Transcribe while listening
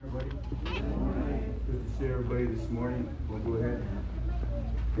everybody. Good to see everybody this morning. We'll go ahead.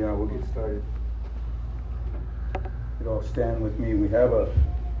 Yeah, we'll get started. You all stand with me. We have a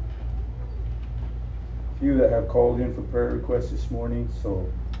few that have called in for prayer requests this morning.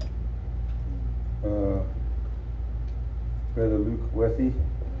 So, Brother Luke Wethy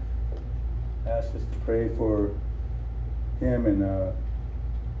asked us to pray for him in a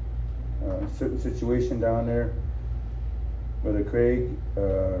certain situation down there. Brother Craig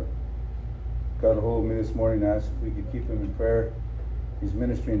got a hold of me this morning and asked if we could keep him in prayer. He's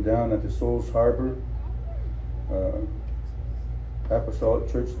ministering down at the Souls Harbor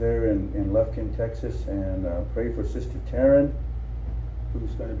Apostolic Church there in Lufkin, Texas, and pray for Sister Taryn,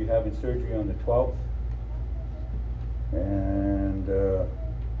 who's going to be having surgery on the 12th. And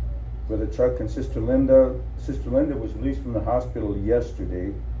Brother Chuck and Sister Linda. Sister Linda was released from the hospital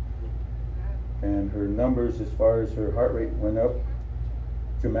yesterday, and her numbers as far as her heart rate went up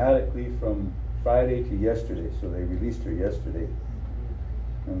dramatically from Friday to yesterday, so they released her yesterday.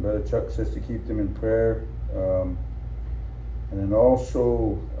 And Brother Chuck says to keep them in prayer. And then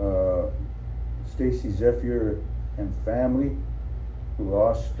also Stacy Zephyr and family, who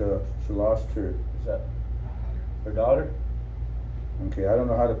she lost her, is that her daughter? Okay, I don't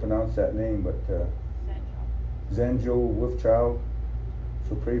know how to pronounce that name, but Zenjo Wolfchild.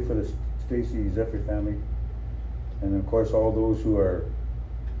 So pray for the Stacy Zephyr family. And of course all those who are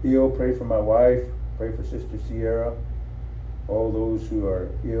ill, pray for my wife, pray for Sister Sierra, all those who are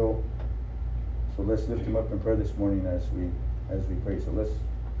ill. So let's lift them up in prayer this morning as we pray. So let's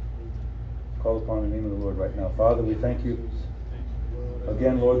call upon the name of the Lord right now. Father, we thank you.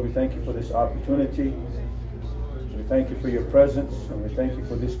 Again, Lord, we thank you for this opportunity. We thank you for your presence, and we thank you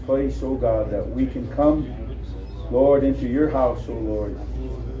for this place, oh God, that we can come, Lord, into your house, oh Lord.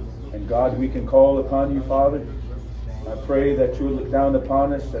 And God, we can call upon you, Father. I pray that you would look down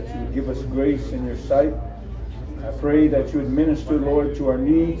upon us, that you would give us grace in your sight. I pray that you would minister, Lord, to our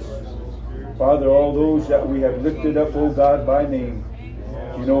needs. Father, all those that we have lifted up, oh God, by name.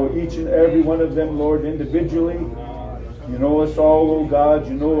 You know each and every one of them, Lord, individually. You know us all, oh God.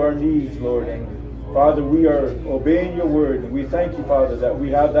 You know our needs, Lord. And Father, we are obeying your word. And we thank you, Father, that we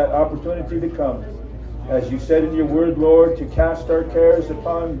have that opportunity to come. As you said in your word, Lord, to cast our cares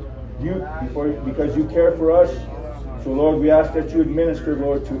upon you because you care for us. So, Lord, we ask that you would minister,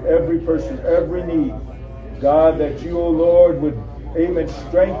 Lord, to every person, every need. God, that you, oh Lord, would, amen,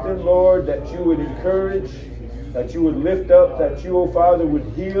 strengthen, Lord, that you would encourage, that you would lift up, that you, oh Father, would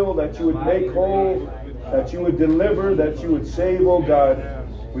heal, that you would make whole, that you would deliver, that you would save, oh God.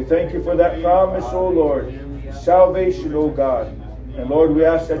 We thank you for that promise, oh Lord. Salvation, oh God. And Lord, we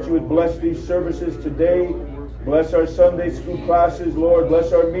ask that you would bless these services today. Bless our Sunday school classes, Lord.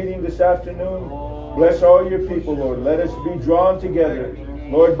 Bless our meeting this afternoon. Bless all your people, Lord. Let us be drawn together,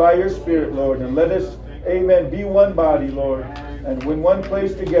 Lord, by your Spirit, Lord. And let us, amen, be one body, Lord. And when one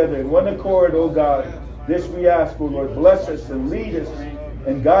place together, in one accord, oh God. This we ask, oh Lord. Bless us and lead us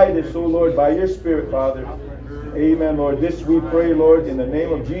and guide us, oh Lord, by your Spirit, Father. Amen, Lord. This we pray, Lord, in the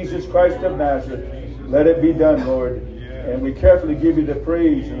name of Jesus Christ of Nazareth. Let it be done, Lord. And we carefully give you the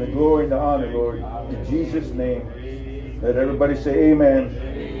praise and the glory and the honor, Lord. In Jesus' name. Let everybody say amen.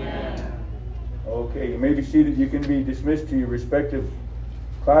 Amen. Okay, you may be seated. You can be dismissed to your respective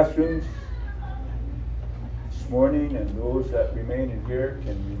classrooms this morning. And those that remain in here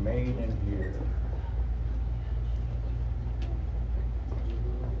can remain in here.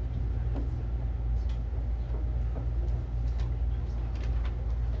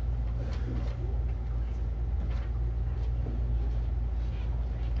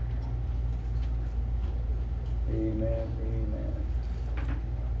 Amen, amen.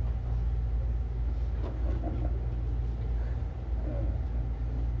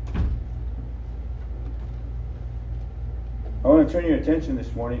 I want to turn your attention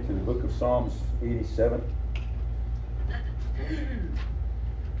this morning to the book of Psalms 87.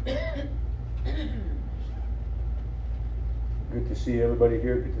 Good to see everybody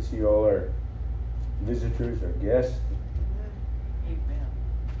here. Good to see all our visitors, our guests. Amen.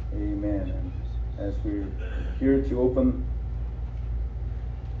 Amen. And as we're here to open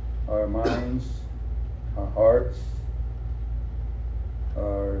our minds, our hearts,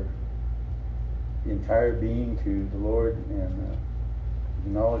 our entire being to the Lord and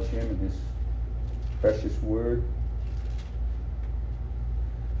acknowledge Him in His precious Word.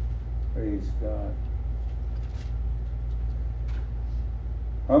 Praise God.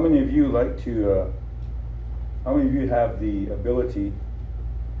 How many of you like to, how many of you have the ability,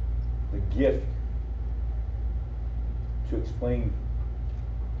 the gift to explain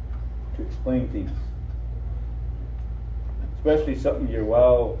things? Especially something you're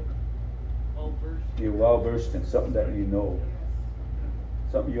well You're well versed in something that you know,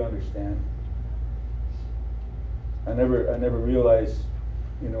 something you understand. I never realized,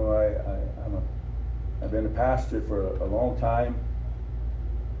 you know, I've been a pastor for a long time.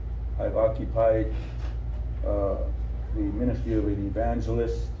 I've occupied the ministry of an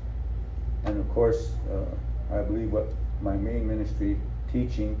evangelist, and of course, I believe what my main ministry,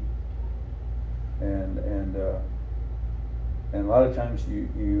 teaching, and a lot of times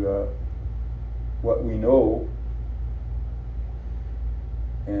you what we know,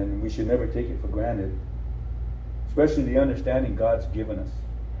 and we should never take it for granted, especially the understanding God's given us.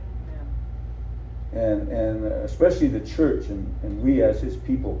 And especially the church and we as His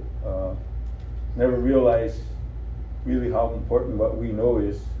people never realize really how important what we know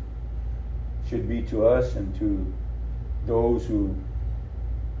should be to us and to those who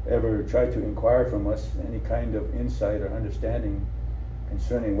ever try to inquire from us any kind of insight or understanding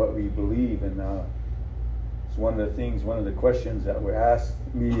concerning what we believe. And it's one of the questions that were asked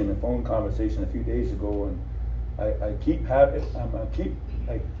me in a phone conversation a few days ago, and I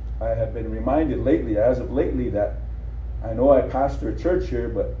have been reminded lately, that I know I pastor a church here,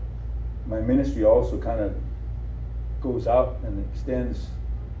 but my ministry also kind of goes out and extends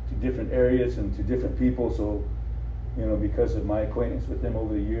to different areas and to different people. So, you know, because of my acquaintance with them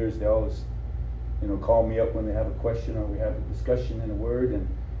over the years, they always, you know, call me up when they have a question or we have a discussion in a word, and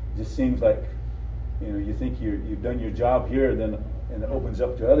it just seems like, you know, you think you've done your job here, and it opens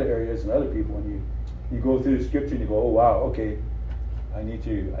up to other areas and other people, and you go through the scripture and you go, oh wow, okay, I need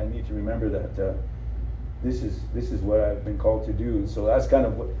to remember that this is what I've been called to do. And so that's kind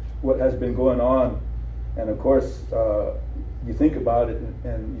of what has been going on. And of course, you think about it,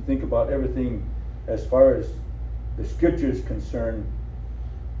 and you think about everything as far as the scripture is concerned,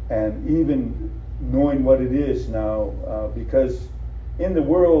 and even knowing what it is now, because in the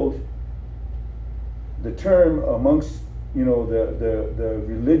world, the term amongst, you know, the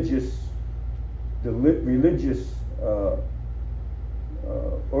religious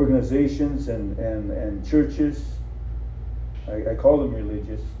organizations and churches, I call them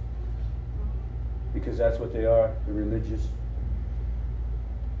religious because that's what they are, they're religious,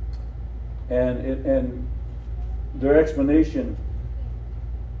 and their explanation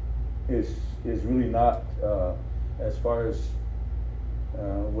is really not as far as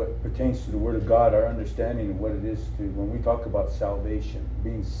what pertains to the Word of God, our understanding of what it is to, when we talk about salvation,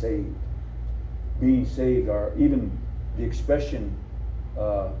 being saved, or even the expression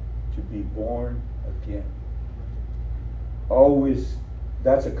to be born again. Always,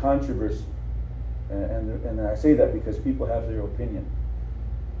 that's a controversy, and I say that because people have their opinion.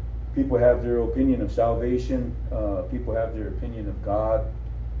 People have their opinion of salvation. People have their opinion of God.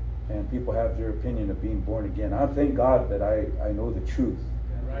 And people have their opinion of being born again. I thank God that I know the truth.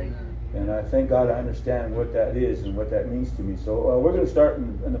 Right. And I thank God I understand what that is and what that means to me. So we're going to start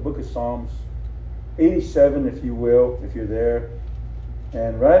in the book of Psalms 87, if you will, if you're there.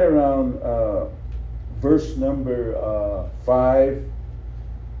 And right around verse number 5.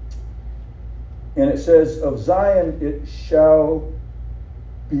 And it says, of Zion it shall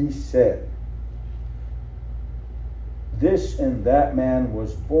be said, this and that man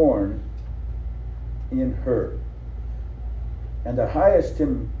was born in her, and the highest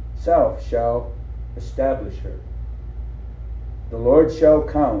himself shall establish her. The Lord shall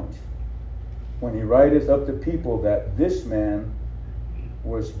count when he writeth up the people that this man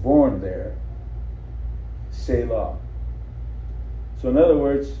was born there. Selah. So in other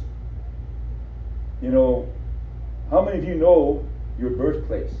words, you know, how many of you know your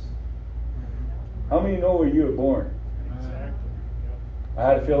birthplace? How many know where you were born? I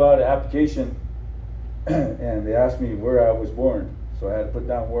had to fill out an application and they asked me where I was born, so I had to put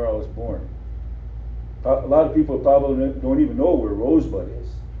down where I was born. A lot of people probably don't even know where Rosebud is.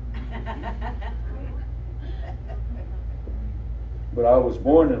 But I was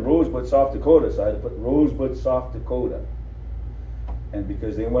born in Rosebud, South Dakota, so I had to put Rosebud, South Dakota. And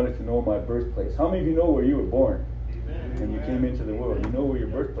because they wanted to know my birthplace. How many of you know where you were born? Amen. When you came into the world? You know where your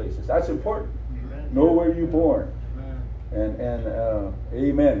birthplace is. That's important. Amen. Know where you're born. And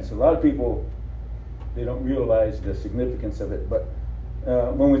amen. So a lot of people, they don't realize the significance of it. But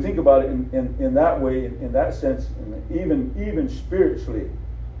when we think about it in that way, in that sense, even spiritually,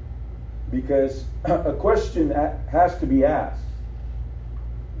 because a question has to be asked.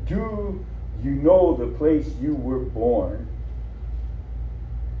 Do you know the place you were born?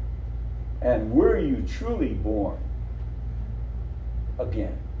 And were you truly born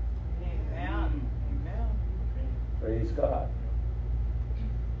again? Amen. Praise God.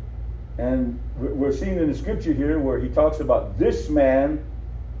 And we're seeing in the scripture here where he talks about this man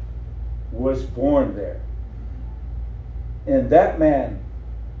was born there. And that man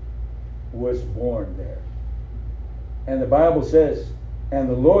was born there. And the Bible says, and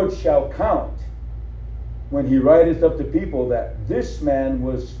the Lord shall count when he writeth up the people that this man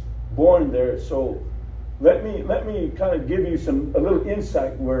was born there. So let me kind of give you a little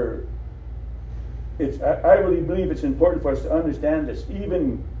insight where I really believe it's important for us to understand this,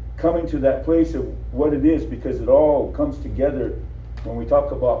 even coming to that place of what it is, because it all comes together when we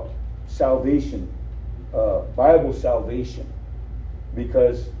talk about salvation, Bible salvation.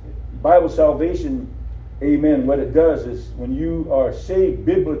 Because Bible salvation, amen, what it does is when you are saved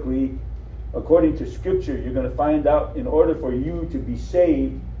biblically, according to Scripture, you're going to find out in order for you to be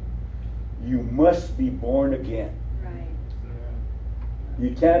saved, you must be born again. Right.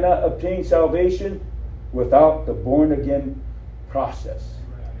 You cannot obtain salvation without the born again process.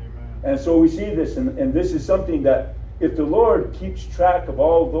 And so we see this, and this is something that if the Lord keeps track of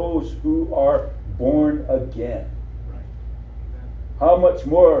all those who are born again, how much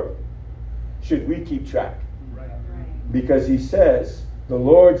more should we keep track? Because he says, the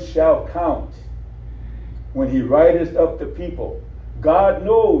Lord shall count when he writeth up the people. God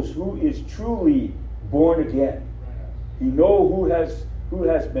knows who is truly born again. He knows who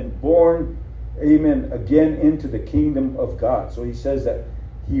has been born, amen, again into the kingdom of God. So he says that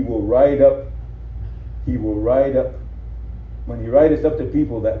he will write up, when he writeth up the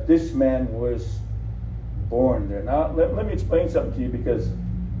people, that this man was born there. Now, let me explain something to you, because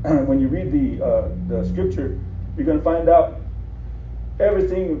when you read the Scripture, you're going to find out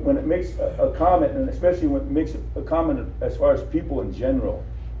everything when it makes a comment, and especially when it makes a comment as far as people in general,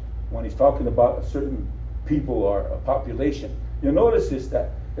 when he's talking about a certain people or a population. You'll notice this,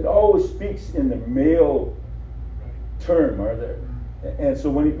 that it always speaks in the male term, or there. And so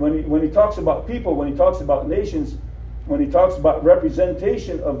when he talks about people, when he talks about nations, when he talks about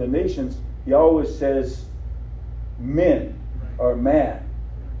representation of the nations, he always says men or man.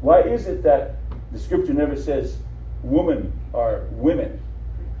 Why is it that the Scripture never says woman or women?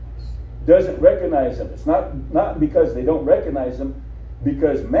 Doesn't recognize them. It's not because they don't recognize them,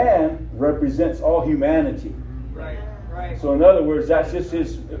 because man represents all humanity. Right. Right. So in other words, that's just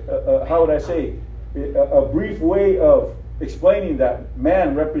his, how would I say, a brief way of explaining that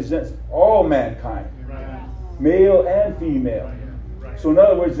man represents all mankind, male and female. So in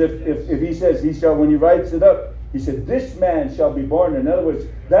other words, if he says he shall, when he writes it up, he said this man shall be born. In other words,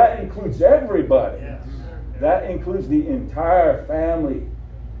 that includes everybody. That includes the entire family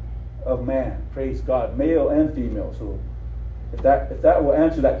of man. Praise God, male and female. So if that will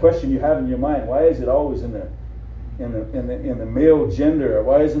answer that question you have in your mind, why is it always in the male gender? Or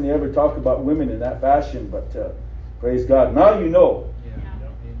why isn't he ever talk about women in that fashion? But praise God. Now you know.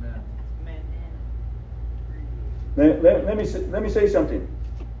 Let me say something.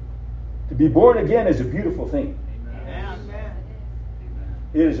 To be born again is a beautiful thing. Amen.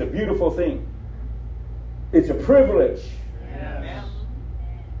 It is a beautiful thing. It's a privilege. Amen.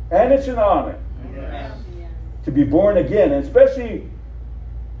 And it's an honor to be born again. And especially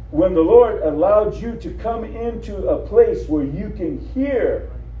when the Lord allowed you to come into a place where you can hear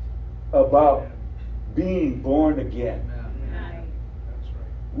about being born again.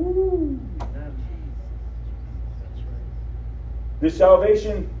 Woo. This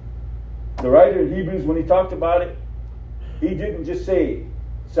salvation, the writer in Hebrews, when he talked about it, he didn't just say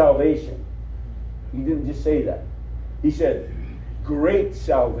salvation. He didn't just say that. He said great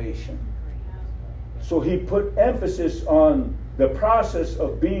salvation. So he put emphasis on the process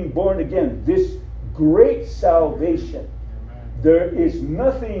of being born again. This great salvation. There is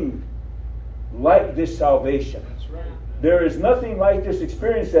nothing like this salvation. There is nothing like this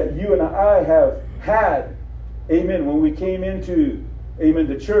experience that you and I have had. Amen. When we came into, amen,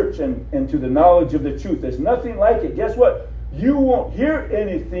 the church and to the knowledge of the truth. There's nothing like it. Guess what? You won't hear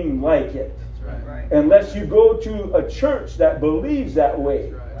anything like it. Unless you go to a church that believes that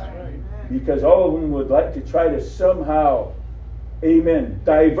way. Because all of them would like to try to somehow, amen,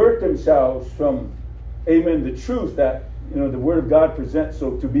 divert themselves from, amen, the truth that, the Word of God presents.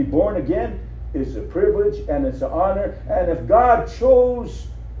 So to be born again is a privilege and it's an honor. And if God chose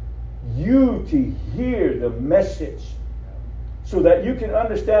you to hear the message so that you can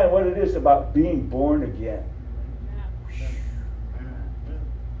understand what it is about being born again,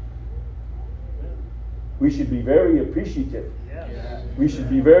 we should be very appreciative. We should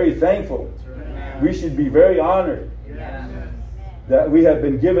be very thankful. We should be very honored that we have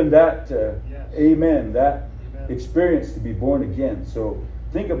been given that, amen, that experience to be born again. So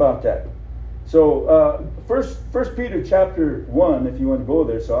think about that. So First Peter chapter 1, if you want to go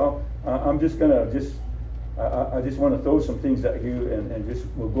there. So I'm just going to I just want to throw some things at you and just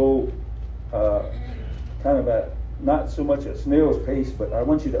we'll go kind of at not so much at snail's pace, but I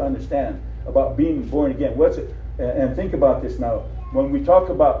want you to understand about being born again. What's it? And think about this now. When we talk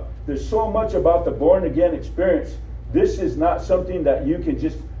about, there's so much about the born again experience. This is not something that you can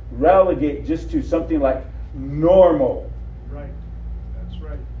just relegate just to something like normal. Right. That's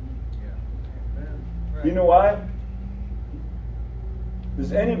right. Yeah. Amen. Right. You know why?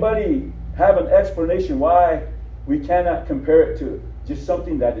 Does anybody have an explanation why we cannot compare it to just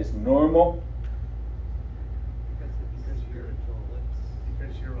something that is normal?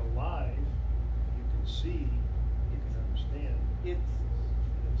 Because you're alive, you can see, you can understand. It's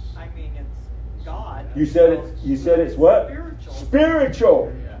God. You said it's what? Spiritual.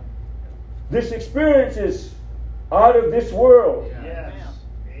 Spiritual. Yeah. This experience is out of this world. Yes.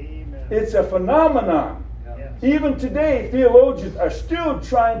 Amen. It's a phenomenon. Yes. Even today, theologians are still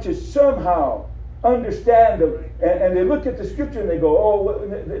trying to somehow understand them, and they look at the scripture and they go, oh,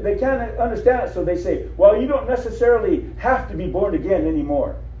 they can't understand it, so they say, well, you don't necessarily have to be born again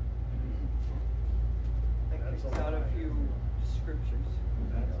anymore. I think it's out a few scriptures.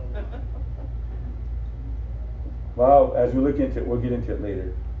 That's a lot. Well, as we look into it, we'll get into it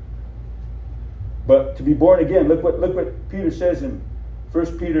later. But to be born again, look what Peter says in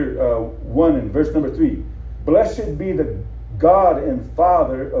 1 Peter 1 and verse number 3. Blessed be the God and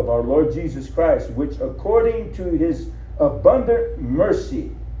Father of our Lord Jesus Christ, which according to his abundant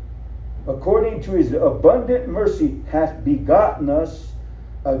mercy hath begotten us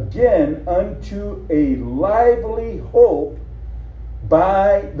again unto a lively hope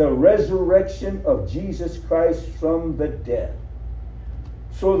by the resurrection of Jesus Christ from the dead.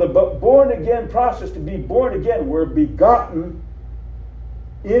 So the born again process, to be born again, we're begotten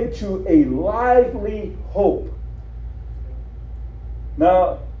into a lively hope.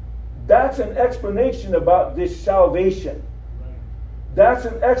 Now, that's an explanation about this salvation. That's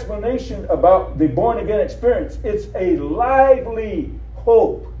an explanation about the born again experience. It's a lively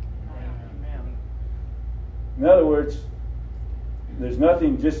hope. Amen. In other words, there's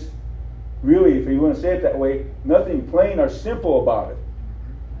nothing just really, if you want to say it that way, nothing plain or simple about it.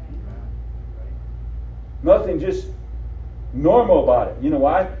 Nothing just normal about it. You know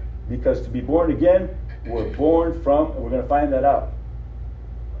why? Because to be born again, we're born from, and we're going to find that out.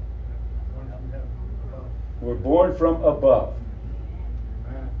 We're born from above.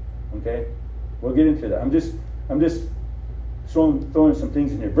 Okay? We'll get into that. I'm just throwing some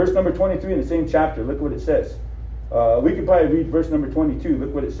things in here. Verse number 23 in the same chapter, look what it says. We could probably read verse number 22.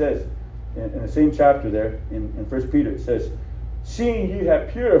 Look what it says in the same chapter there in 1 Peter. It says, seeing you have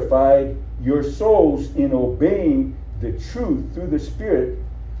purified your souls in obeying the truth through the Spirit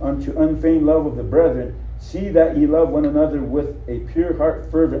unto unfeigned love of the brethren, see that ye love one another with a pure heart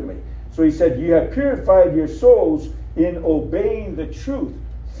fervently. So he said, you have purified your souls in obeying the truth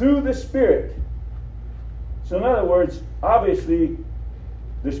through the Spirit. So in other words, obviously,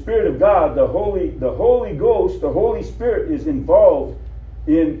 the Spirit of God, the Holy Ghost, the Holy Spirit is involved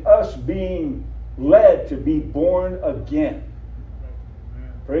in us being led to be born again.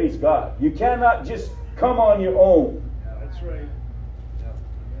 Praise God. You cannot just come on your own. That's right.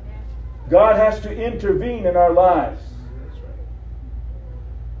 God has to intervene in our lives. That's right.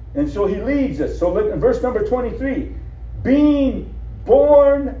 And so he leads us. So look in verse number 23. Being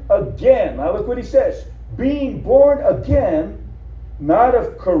born again. Now look what he says. Being born again, not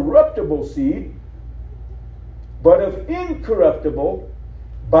of corruptible seed, but of incorruptible,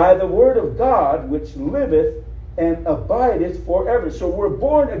 by the word of God, which liveth and abideth forever. So we're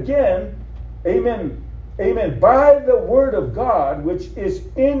born again, amen, amen, by the word of God, which is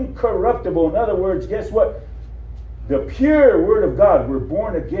incorruptible. In other words, guess what? The pure word of God, we're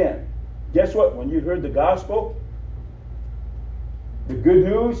born again. Guess what? When you heard the gospel, the good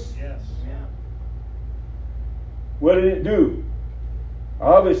news, Yes. Yeah. what did it do?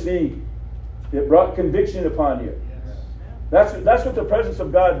 Obviously, it brought conviction upon you. Yes. That's what the presence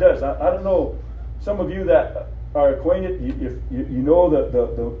of God does. I don't know, some of you that are acquainted, you know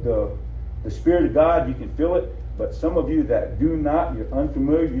the Spirit of God, you can feel it. But some of you that do not, you're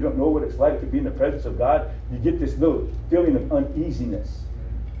unfamiliar, you don't know what it's like to be in the presence of God, you get this little feeling of uneasiness.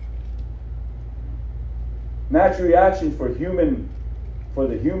 Natural reaction for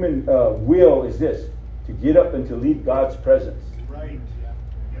the human will is this: to get up and to leave God's presence. Right.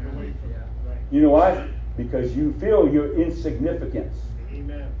 Get away from it. Right. You know why? Because you feel your insignificance.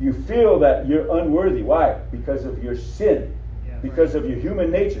 Amen. You feel that you're unworthy. Why? Because of your sin. Yeah. Because of your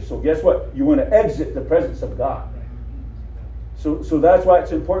human nature. So guess what? You want to exit the presence of God. Right. So that's why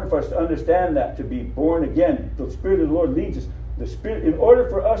it's important for us to understand that, to be born again. The Spirit of the Lord leads us. The Spirit, in order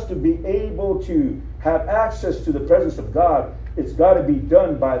for us to be able to have access to the presence of God, it's got to be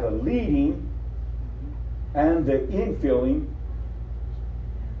done by the leading and the infilling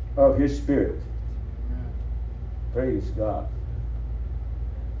of His Spirit. Praise God.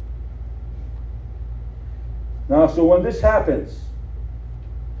 Now, so when this happens,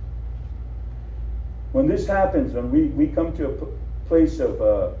 when we come to a place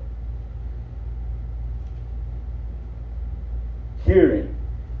of hearing,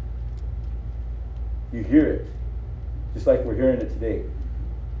 you hear it, just like we're hearing it today.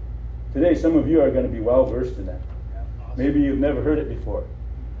 Today, some of you are going to be well versed in that. Maybe you've never heard it before.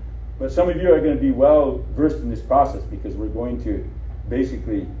 But some of you are going to be well versed in this process, because we're going to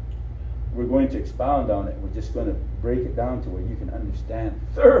expound on it. We're just going to break it down to where you can understand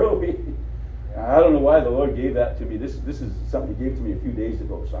thoroughly. I don't know why the Lord gave that to me. This is something He gave to me a few days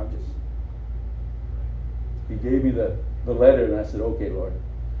ago. So He gave me the letter, and I said, okay, Lord.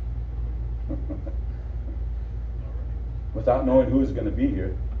 Without knowing who was going to be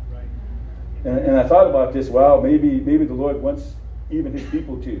here. And I thought about this. Well, maybe the Lord wants even His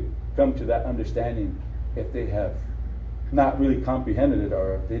people to come to that understanding if they have not really comprehended it,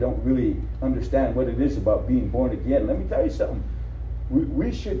 or if they don't really understand what it is about being born again. Let me tell you something.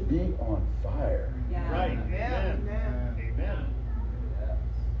 We should be on fire. Yeah. Right. Yeah. Amen. Amen. Amen.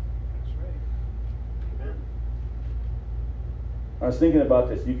 That's right. Amen. I was thinking about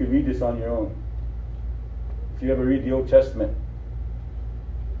this. You could read this on your own. If you ever read the Old Testament.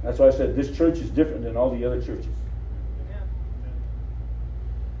 That's why I said this church is different than all the other churches.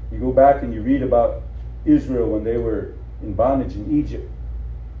 You go back and you read about Israel when they were in bondage in Egypt.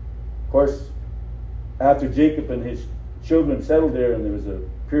 Of course, after Jacob and his children settled there, and there was a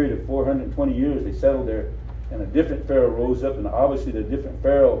period of 420 years they settled there, and a different Pharaoh rose up, and obviously the different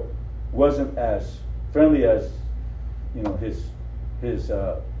Pharaoh wasn't as friendly as his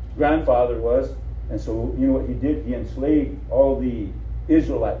grandfather was. And so you know what he did? He enslaved all the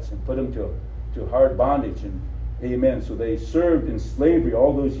Israelites and put them to hard bondage. And amen. So they served in slavery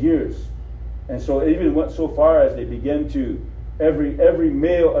all those years. And so it even went so far as they began to every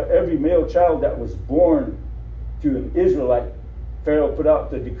male child that was born to an Israelite, Pharaoh put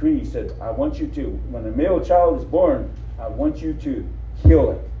out the decree. He said, I want you to, when a male child is born, I want you to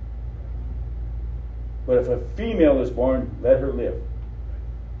kill it. But if a female is born, let her live.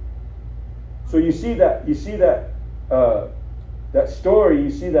 So you see that story,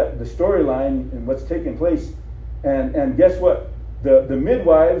 you see that the storyline and what's taking place. And guess what? The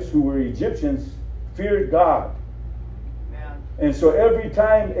midwives who were Egyptians feared God. Man. And so every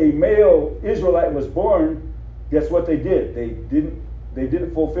time a male Israelite was born, guess what they did? They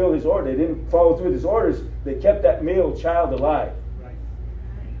didn't fulfill His order. They didn't follow through with His orders. They kept that male child alive. Right.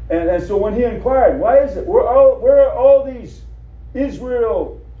 And so when he inquired, why is it? Where are all these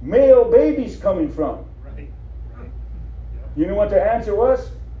Israel male babies coming from? Right. Right. You know what their answer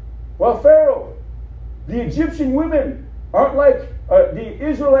was? Well, Pharaoh, the Egyptian women aren't like, the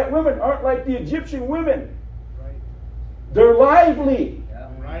Israelite women aren't like the Egyptian women. Right. They're lively. Yeah.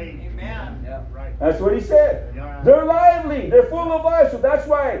 Right. Amen. Yeah. Right. That's what he said. Yeah. They're lively. They're full of life. So that's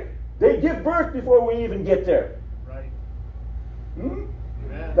why they give birth before we even get there. Right. Hmm?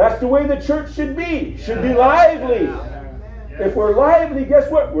 Amen. That's the way the church should be. Should be Yeah. lively. Yeah. Yes. If we're lively, guess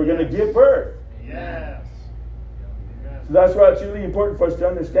what? We're going to give birth. Yes. So that's why it's really important for us to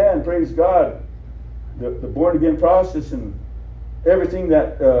understand, praise God, the born again process and everything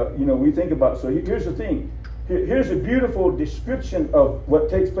that we think about. So here's the thing. Here's a beautiful description of what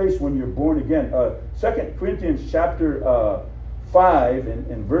takes place when you're born again. 2 Corinthians chapter 5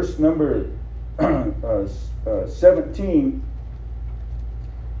 and verse number 17.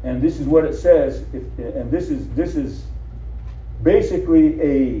 And this is what it says. This is basically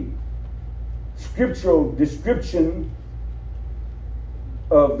a scriptural description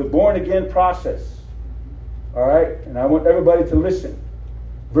of the born again process. All right? And I want everybody to listen.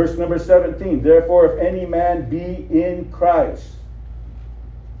 Verse number 17. Therefore, if any man be in Christ,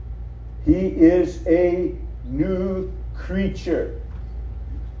 he is a new creature.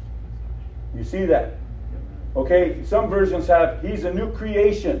 You see that? Okay, some versions have, he's a new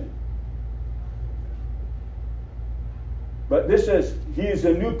creation. But this says, he is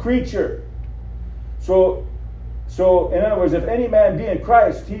a new creature. So in other words, if any man be in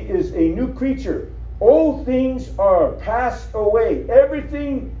Christ, he is a new creature. Old things are passed away.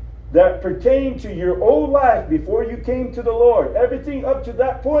 Everything that pertained to your old life before you came to the Lord, everything up to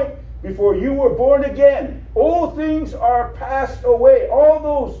that point before you were born again, old things are passed away. All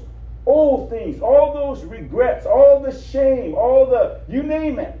those old things, all those regrets, all the shame, all the, you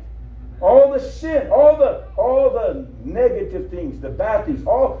name it, all the sin, all the negative things, the bad things,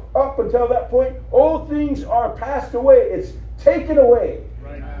 all up until that point, old things are passed away. It's taken away.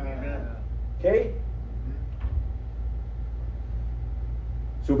 Right. Amen. Okay?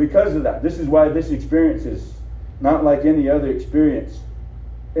 So because of that, this is why this experience is not like any other experience.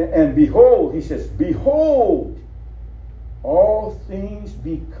 And behold, he says, behold, all things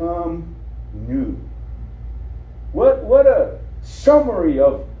become new. What a summary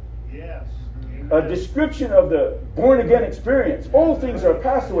of Yes. a description of the born again experience. Old things are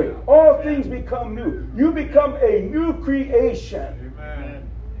passed away. All things become new. You become a new creation. Amen.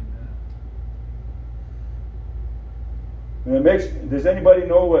 And it makes, does anybody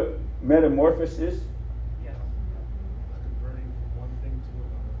know what metamorphosis is? Yes. Converting from one thing to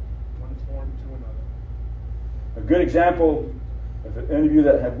another, one form to another. A good example, if any of you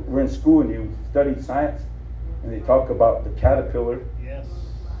that were in school and you studied science, and they talk about the caterpillar, Yes.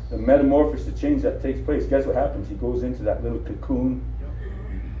 the metamorphosis, the change that takes place. Guess what happens? He goes into that little cocoon,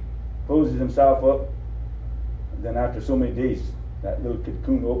 closes himself up, and then after so many days, that little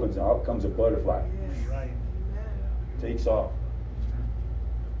cocoon opens and out comes a butterfly. Right. Takes off.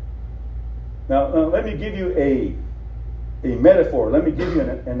 Now, let me give you a metaphor. Let me give you an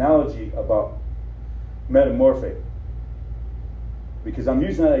analogy about metamorphic. Because I'm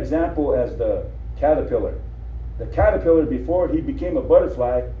using that example as the caterpillar. The caterpillar, before he became a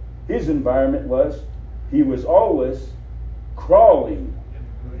butterfly, his environment was, he was always crawling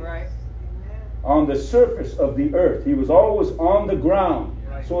Right. on the surface of the earth. He was always on the ground,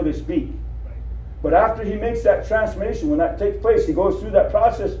 Right. so to speak. Right. But after he makes that transformation, when that takes place, he goes through that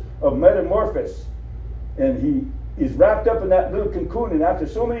process of metamorphosis. And he is wrapped up in that little cocoon. And after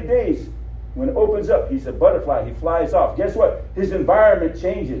so many days, when it opens up, he's a butterfly. He flies off. Guess what? His environment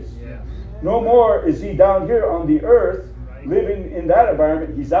changes. Yes. No more is he down here on the earth, Right. living in that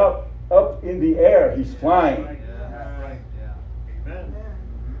environment. He's out up in the air. He's flying. Right. Right. Amen.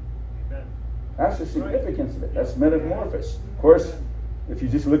 Amen. That's the significance of it. That's metamorphosis. Of course, if you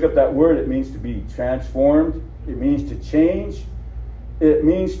just look up that word, it means to be transformed. It means to change. It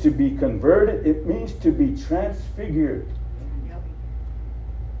means to be converted. It means to be transfigured.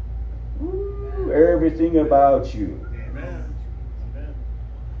 Ooh, everything about you. Amen. Amen.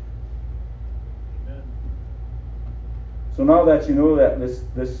 Amen. So now that you know that,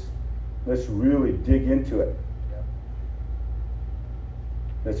 let's really dig into it.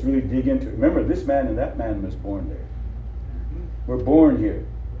 Let's really dig into it. Remember, this man and that man was born there. We're born here.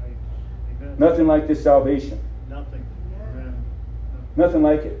 Right. Amen. Nothing like this salvation. Nothing. Amen. Nothing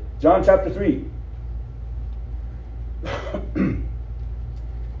like it. John chapter 3.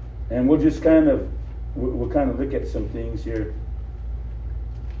 And we'll just we'll kind of look at some things here.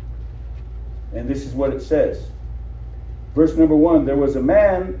 And this is what it says. Verse number 1, there was a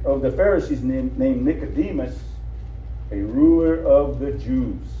man of the Pharisees named Nicodemus, a ruler of the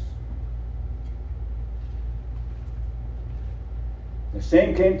Jews. The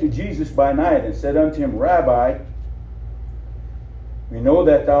same came to Jesus by night and said unto him, Rabbi, we know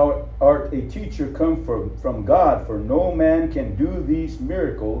that thou art a teacher come from God, for no man can do these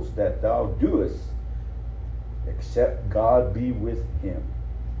miracles that thou doest, except God be with him.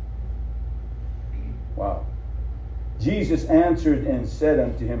 Wow. Jesus answered and said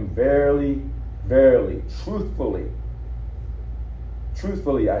unto him, Verily, verily, truthfully,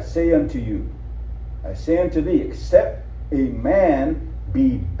 I say unto thee, except a man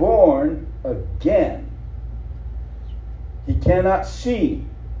be born again, he cannot see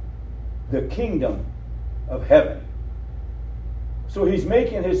the kingdom of heaven. So he's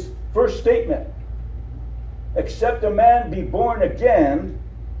making his first statement. Except a man be born again,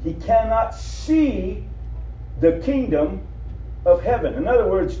 he cannot see the kingdom of heaven. In other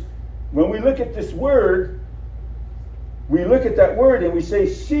words, when we look at this word, we look at that word and we say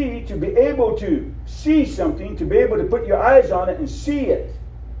see, to be able to see something, to be able to put your eyes on it and see it.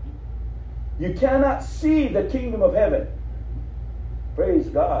 You cannot see the kingdom of heaven. Praise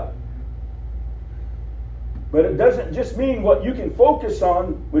God. But it doesn't just mean what you can focus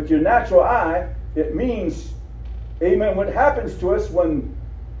on with your natural eye. It means, amen, what happens to us when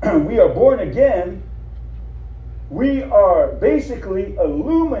we are born again, we are basically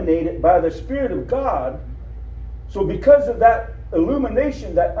illuminated by the Spirit of God. So because of that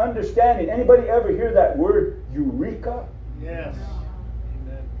illumination, that understanding, anybody ever hear that word, eureka? Yes.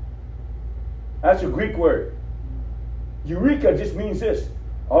 Amen. That's a Greek word. Eureka just means this.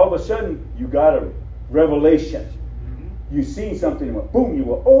 All of a sudden, you got a revelation. You seen something and went, boom, you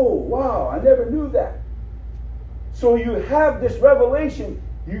go, oh, wow, I never knew that. So you have this revelation.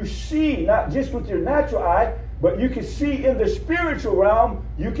 You see, not just with your natural eye, but you can see in the spiritual realm.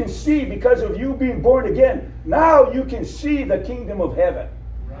 You can see because of you being born again. Now you can see the kingdom of heaven.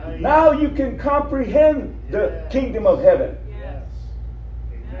 Right. Now you can comprehend the kingdom of heaven.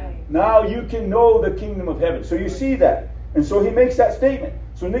 now you can know the kingdom of heaven. So you see that. And so he makes that statement.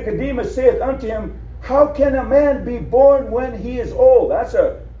 So Nicodemus saith unto him, how can a man be born when he is old? That's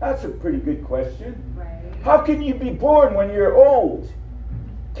a pretty good question. Right. How can you be born when you're old?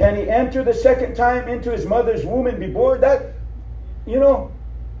 Can he enter the second time into his mother's womb and be born? That,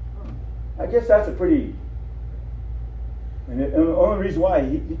 I guess that's a pretty... And the only reason why,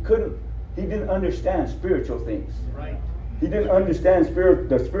 he didn't understand spiritual things. Right. He didn't understand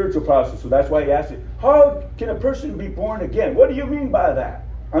the spiritual process, so that's why he asked it. How can a person be born again? What do you mean by that?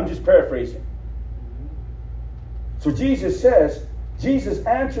 I'm just paraphrasing. So Jesus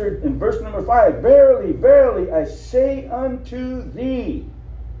answered in verse number 5, verily, verily, I say unto thee,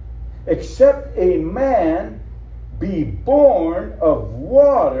 except a man be born of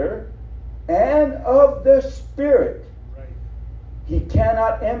water and of the Spirit, Right. he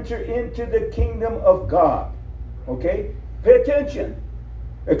cannot enter into the kingdom of God. Okay? Pay attention.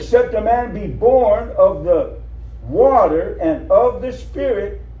 Except a man be born of the water and of the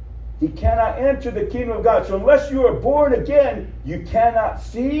Spirit, he cannot enter the kingdom of God. So unless you are born again, you cannot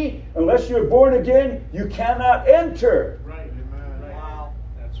see. Unless you're born again, you cannot enter. Right. Amen. Right. Wow.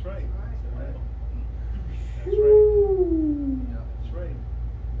 That's right. Amen. That's right. Woo. That's right.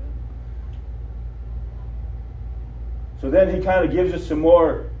 So then he kind of gives us some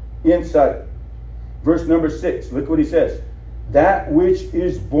more insight. Verse number 6, look what he says. That which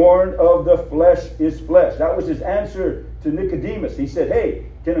is born of the flesh is flesh. That was his answer to Nicodemus. He said, hey,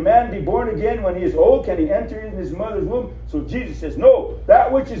 can a man be born again when he is old? Can he enter in his mother's womb? So Jesus says, no,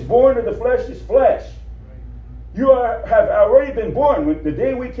 that which is born of the flesh is flesh. You have already been born. When the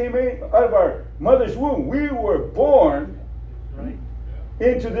day we came out of our mother's womb, we were born Right.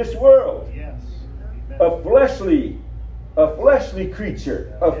 into this world. Yes. A fleshly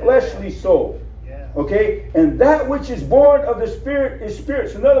creature, a fleshly soul. Yes. Okay? And that which is born of the Spirit is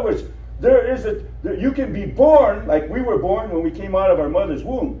spirit. So in other words, you can be born like we were born when we came out of our mother's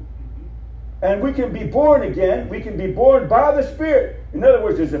womb. And we can be born again. We can be born by the Spirit. In other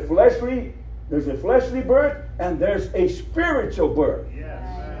words, there's a fleshly birth and there's a spiritual birth. Yes.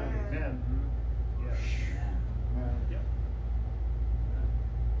 Amen. Yes. Yeah.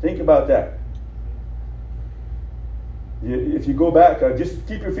 Think about that. If you go back, just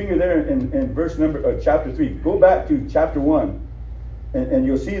keep your finger there in verse number, chapter 3. Go back to chapter 1, and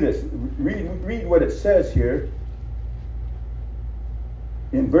you'll see this. Read what it says here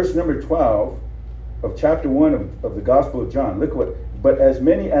in verse number 12 of chapter 1 of the Gospel of John. Look what. But as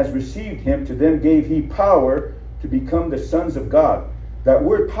many as received him, to them gave he power to become the sons of God. That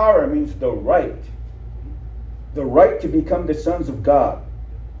word power means the right. The right to become the sons of God.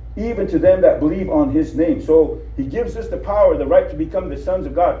 Even to them that believe on his name. So he gives us the power, the right to become the sons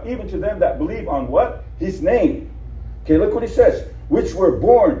of God, even to them that believe on what? His name. Okay, look what he says. Which were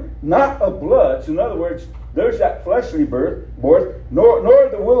born not of blood. So in other words, there's that fleshly birth, nor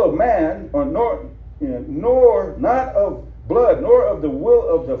the will of man, or nor not of blood, nor of the will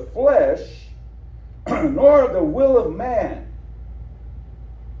of the flesh, nor of the will of man,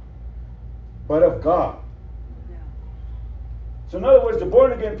 but of God. So in other words, the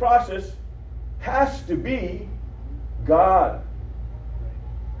born again process has to be God.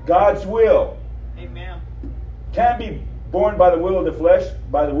 God's will. Amen. Can't be born by the will of the flesh,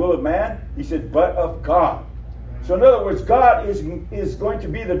 by the will of man. He said, but of God. So in other words, God is going to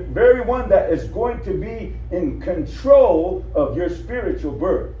be the very one that is going to be in control of your spiritual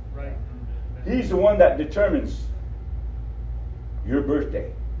birth. Right. He's the one that determines your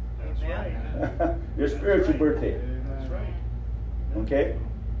birthday. That's right. Your spiritual birthday. That's right. Okay?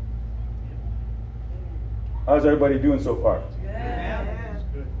 How's everybody doing so far? Good. That's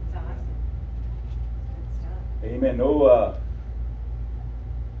good. It's awesome. Good stuff. Amen. No,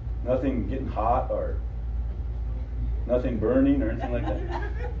 nothing getting hot or nothing burning or anything like that.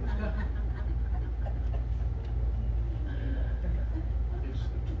 It's the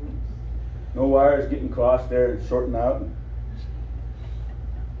truth. No wires getting crossed there and shorting out.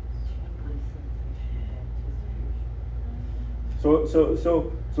 So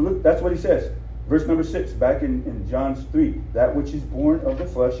look, that's what he says. Verse number 6, back in John's 3. That which is born of the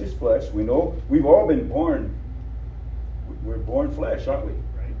flesh is flesh. We know we've all been born. We're born flesh, aren't we?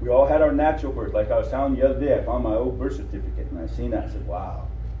 Right. We all had our natural birth. Like I was telling you the other day, I found my old birth certificate and I seen that. I said, wow.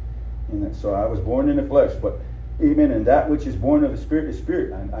 And so I was born in the flesh. But amen. And that which is born of the Spirit is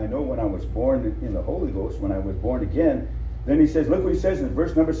spirit. I know when I was born in the Holy Ghost, when I was born again. Then he says, look what he says in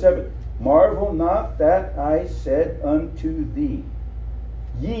verse number 7. Marvel not that I said unto thee,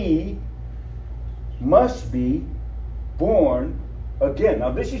 ye must be born again.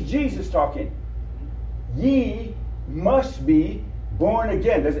 Now this is Jesus talking. Ye must be born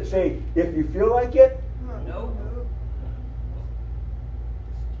again. Does it say if you feel like it? No.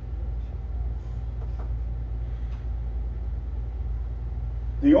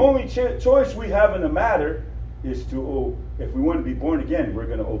 The only choice we have in the matter is to, if we want to be born again, we're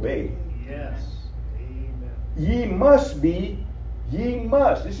going to obey. Yes. Amen. Ye must,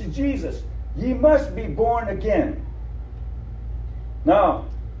 this is Jesus, ye must be born again. Now,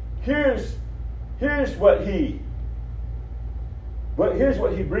 here's what he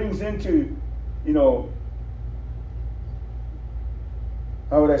brings into,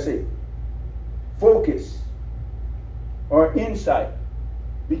 how would I say, focus or insight.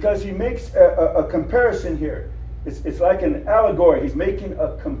 Because he makes a comparison here. It's like an allegory. He's making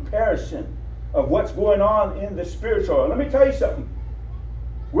a comparison of what's going on in the spiritual. Let me tell you something.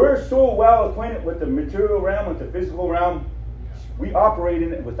 We're so well acquainted with the material realm, with the physical realm, we operate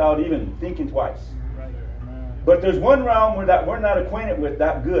in it without even thinking twice. Right. But there's one realm that we're not acquainted with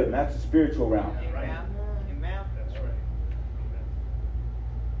that good, and that's the spiritual realm. Amen. Amen. That's right. Amen.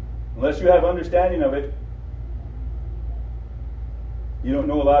 Unless you have understanding of it, you don't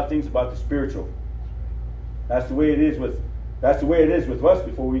know a lot of things about the spiritual. That's the way it is with us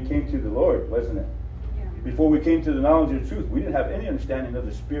before we came to the Lord, wasn't it? Yeah. Before we came to the knowledge of the truth, we didn't have any understanding of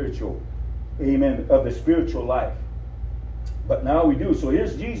the spiritual, amen, of the spiritual life. But now we do. So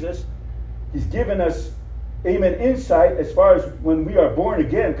here's Jesus. He's given us, amen, insight as far as when we are born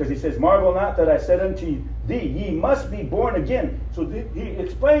again, because he says, marvel not that I said unto thee, ye must be born again. So he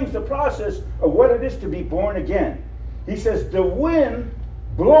explains the process of what it is to be born again. He says, the wind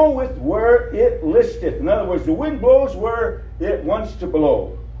bloweth where it listeth. In other words, the wind blows where it wants to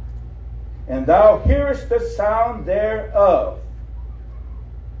blow. And thou hearest the sound thereof,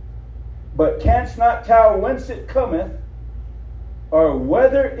 but canst not tell whence it cometh, or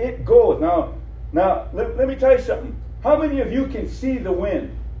whither it goeth. Now let me tell you something. How many of you can see the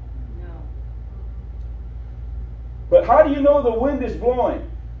wind? No. But how do you know the wind is blowing?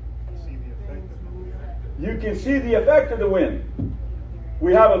 See the effect of it. You can see the effect of the wind.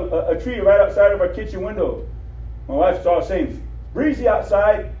 We have a tree right outside of our kitchen window. My wife saw saying, breezy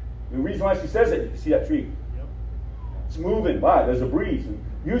outside. The reason why she says it, you can see that tree. Yep. It's moving. Why? There's a breeze. And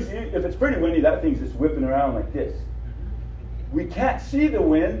usually, if it's pretty windy, that thing's just whipping around like this. We can't see the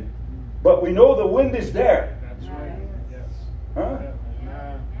wind, but we know the wind is there. That's right. Yes. Huh?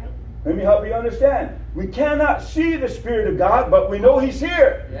 Yeah. Let me help you understand. We cannot see the Spirit of God, but we know He's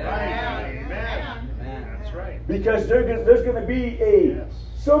here. Right. Amen. That's right. Because there's going to be Yes.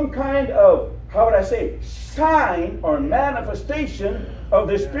 some kind of, how would I say, sign or manifestation of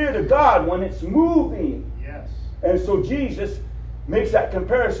the Spirit of God when it's moving. Yes. And so Jesus makes that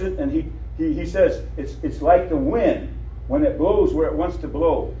comparison, and he says it's like the wind when it blows where it wants to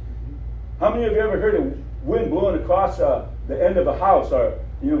blow. How many of you ever heard of wind blowing across the end of a house, or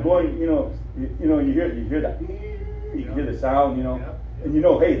blowing? You hear that. You can hear the sound, and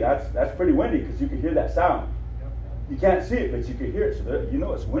hey, that's pretty windy because you can hear that sound. Yep. You can't see it, but you can hear it, so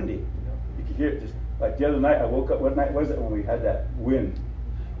it's windy. You can hear it. Just like the other night, I woke up. What night was it when we had that wind?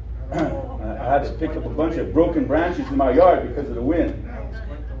 I had to pick up a bunch of broken branches in my yard because of the wind.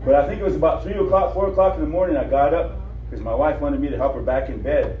 But I think it was about 3 o'clock, 4 o'clock in the morning. I got up because my wife wanted me to help her back in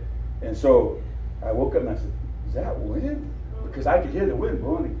bed, and so I woke up and I said, "Is that wind?" Because I could hear the wind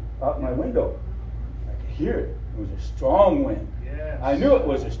blowing out my window. I could hear it. It was a strong wind. Yes. I knew it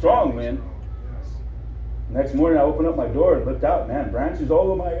was a strong wind. Yes. Next morning, I opened up my door and looked out. Man, branches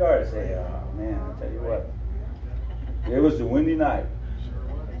all over my yard. I say, "Oh man, I tell you what, it was a windy night."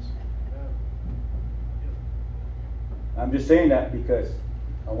 Sure was. I'm just saying that because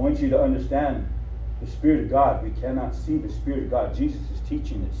I want you to understand the Spirit of God. We cannot see the Spirit of God. Jesus is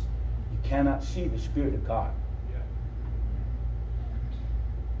teaching us. You cannot see the Spirit of God. Yeah.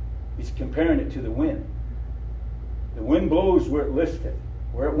 He's comparing it to the wind. The wind blows where it listeth,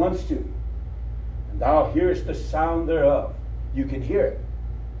 where it wants to. And thou hearest the sound thereof. You can hear it,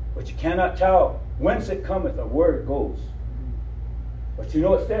 but you cannot tell whence it cometh or where it goes. But you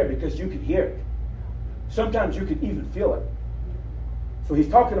know it's there because you can hear it. Sometimes you can even feel it. So he's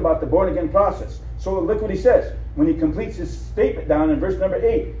talking about the born again process. So look what he says when he completes his statement down in verse number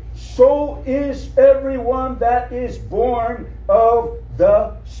 8. So is everyone that is born of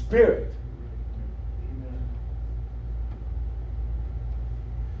the Spirit. Amen.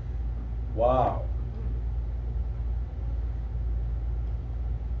 Wow.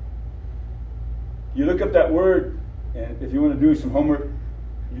 You look up that word, and if you want to do some homework,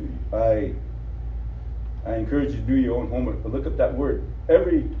 I encourage you to do your own homework, but look up that word.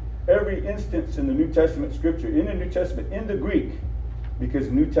 Every instance in the New Testament scripture, in the New Testament, in the Greek, because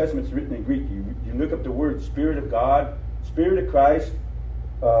the New Testament's written in Greek, you look up the word Spirit of God, Spirit of Christ,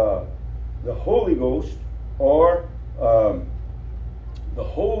 the Holy Ghost, or the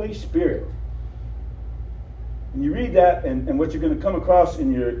Holy Spirit. And you read that, and what you're going to come across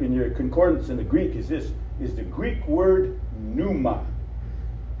in your concordance in the Greek is this, is the Greek word pneuma.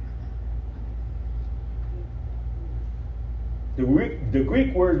 The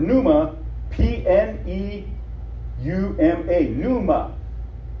Greek word pneuma, P-N-E-U-M-A, pneuma.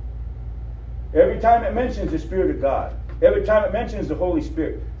 Every time it mentions the Spirit of God, every time it mentions the Holy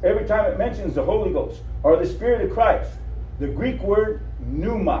Spirit, every time it mentions the Holy Ghost, or the Spirit of Christ, the Greek word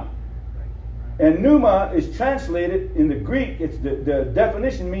pneuma. And pneuma is translated in the Greek, it's the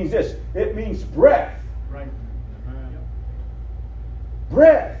definition means this, it means breath. Right.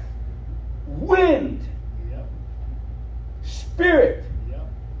 Breath, wind, Yep. spirit. Yep.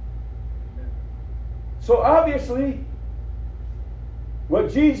 So obviously,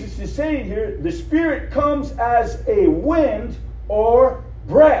 what Jesus is saying here, the Spirit comes as a wind or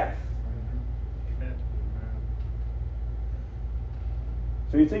breath. Amen.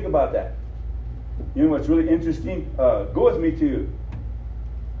 So you think about that. You know what's really interesting? Go with me to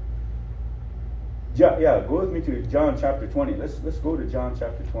John chapter 20. Let's go to John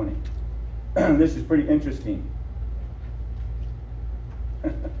chapter 20. This is pretty interesting.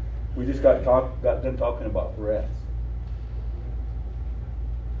 We just got done talking about breath.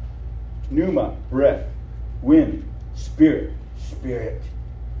 Pneuma, breath, wind, spirit.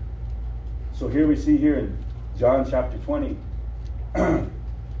 So here we see here in John chapter 20,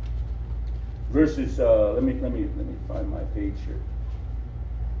 verses. Let me find my page here.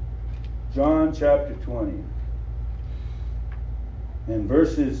 John chapter 20, and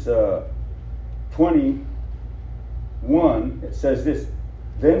verses 21. It says this.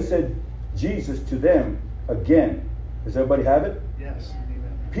 Then said Jesus to them again. Does everybody have it? Yes.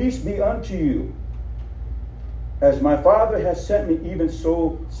 Amen. Peace be unto you. As my Father has sent me, even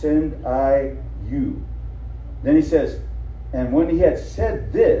so send I you. Then he says, and when he had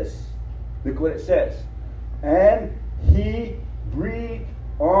said this, look what it says. And he breathed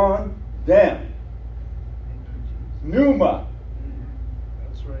on them. Pneuma.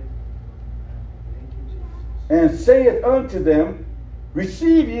 That's right. Thank you, Jesus. And saith unto them,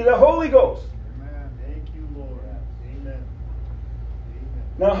 receive ye the Holy Ghost. Amen. Thank you, Lord. Amen. Amen.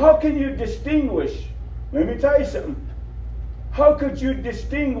 Now how can you distinguish? Let me tell you something. How could you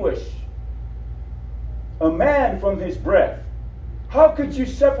distinguish a man from his breath? How could you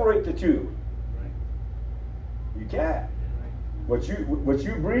separate the two? Right. You can't. Right. What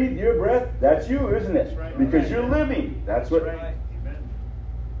you breathe, your breath, that's you, isn't it? That's right. Because you're living. That's what. Right. Amen.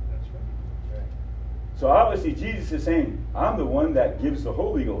 That's right. So obviously Jesus is saying, I'm the one that gives the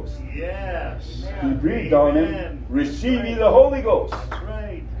Holy Ghost. Yes. He breathed on him. Receive ye the Holy Ghost. That's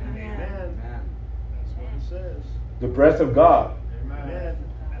right. Amen. That's what it says. The breath of God. Amen.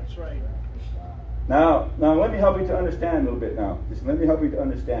 That's right. Now let me help you to understand a little bit now. Just let me help you to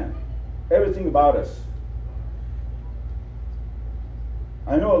understand everything about us.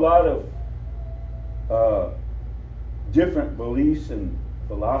 I know a lot of different beliefs and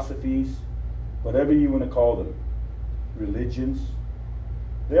philosophies, whatever you want to call them, religions.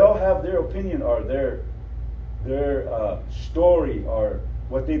 They all have their opinion or their story or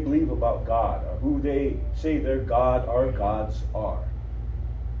what they believe about God or who they say their God or gods are.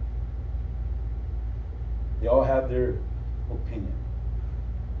 They all have their opinion.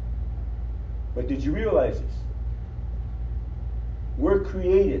 But did you realize this? We're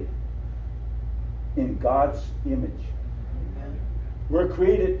created in God's image. We're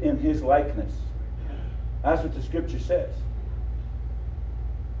created in His likeness. That's what the Scripture says.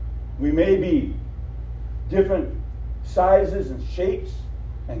 We may be different sizes and shapes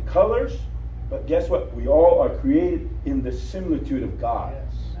and colors, but guess what? We all are created in the similitude of God.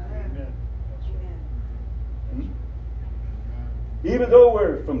 Yes. Amen. That's right. Even though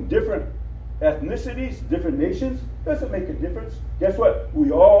we're from different ethnicities, different nations, doesn't make a difference. Guess what?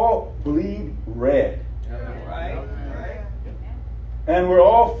 We all bleed red. Right. And we're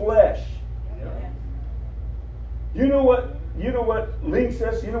all flesh. Yeah. You know what links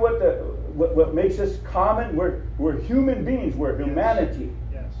us? You know what makes us common? We're human beings. We're humanity.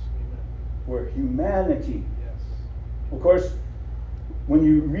 Yes. Amen. We're humanity. Yes. Of course, when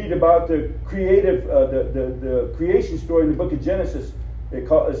you read about the the creation story in the book of Genesis, it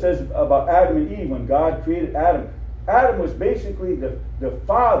says about Adam and Eve when God created Adam. Adam was basically the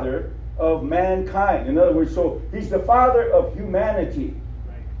father of mankind. In other words, so he's the father of humanity.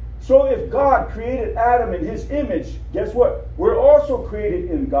 Right. So if God created Adam in His image, guess what? We're also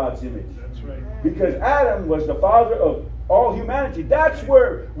created in God's image. That's right. Because Adam was the father of all humanity. That's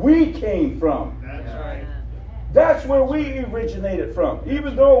where we came from. That's right. That's where we originated from.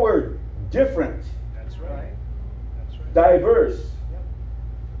 Even though we're different, That's right. That's right. diverse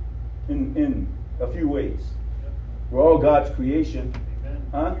Yep. in a few ways. Yep. We're all God's creation. Amen.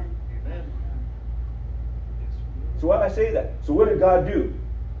 Huh? Amen. Yes, we So why did I say that? So what did God do?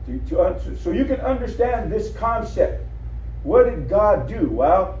 So you can understand this concept. What did God do?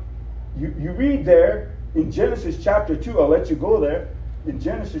 Well, you read there in Genesis chapter 2. I'll let you go there. In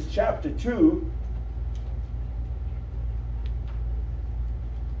Genesis chapter 2,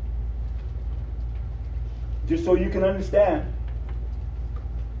 just so you can understand,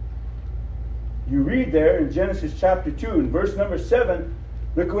 you read there in Genesis chapter 2, in verse number 7,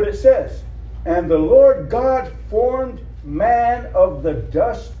 look what it says. And the Lord God formed man of the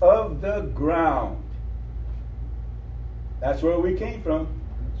dust of the ground. That's where we came from.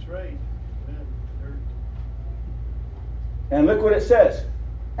 That's right. Amen. Dirt. And look what it says.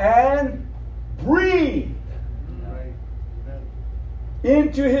 And breathed Right. Amen.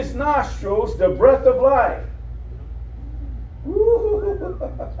 into his nostrils the breath of life. Woo.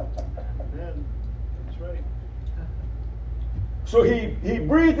 Amen. That's right. So he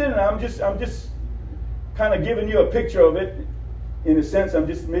breathed in, and I'm just kind of giving you a picture of it. In a sense, I'm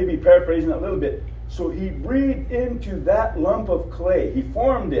just maybe paraphrasing it a little bit. So he breathed into that lump of clay. He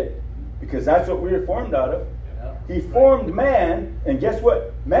formed it, because that's what we were formed out of. Yeah. He formed man, and guess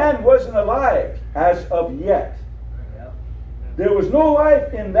what? Man wasn't alive as of yet. Yeah. There was no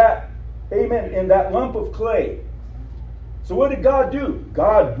life in that, amen, in that lump of clay. So what did God do?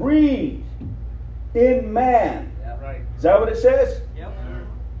 God breathed in man. Right. Is that what it says? Yep.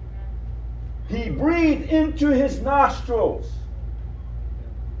 He breathed into his nostrils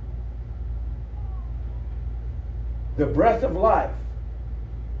the breath of life.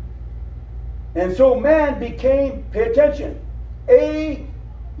 And so man became, pay attention, a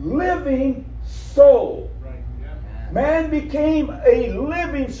living soul. Right. Yeah. Man became a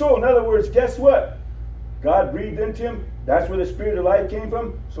living soul. In other words, guess what? God breathed into him. That's where the spirit of life came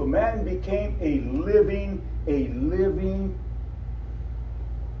from. So man became a living soul.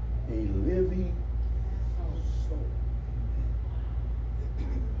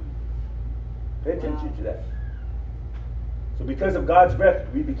 Pay attention to that. So because of God's breath,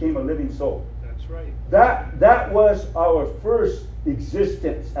 we became a living soul. That's right. That was our first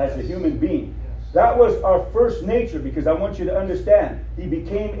existence as a human being. Yes. That was our first nature, because I want you to understand, he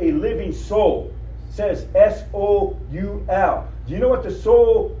became a living soul. It says S-O-U-L. Do you know what the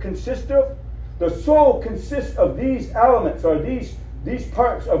soul consists of? The soul consists of these elements, or these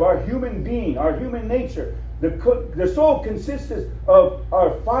parts of our human being, our human nature. The soul consists of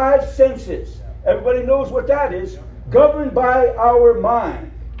our five senses. Everybody knows what that is. Governed by our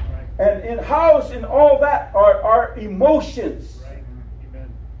mind. Right. And housed in all that are our emotions. Right. Amen.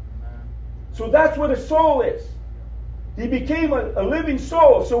 So that's what a soul is. He became a living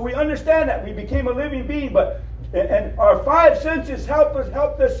soul. So we understand that we became a living being, and our five senses helped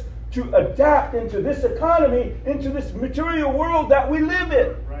us to adapt into this economy, into this material world that we live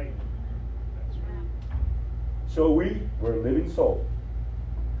in. Right. That's right. So we were a living soul.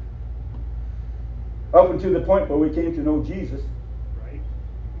 Up until the point where we came to know Jesus. Right.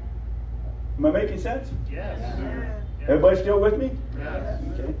 Am I making sense? Yes. Yes. Everybody still with me? Yes.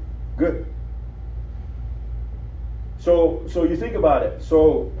 Okay, good. So you think about it.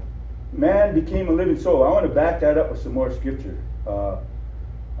 So man became a living soul. I want to back that up with some more scripture.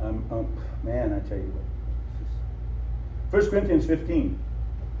 Man, I tell you what. 1 Corinthians 15.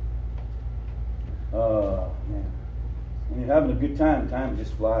 Man. When you're having a good time, time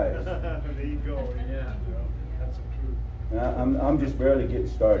just flies. There you go. Yeah. That's the truth. I'm just barely getting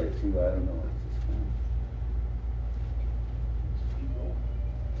started too. I don't know.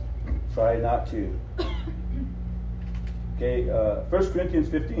 Try not to. Okay, 1 Corinthians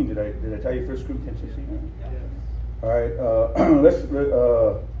 15. Did I tell you 1 Corinthians 15? Yes. All right. Let's.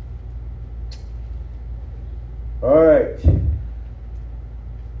 All right.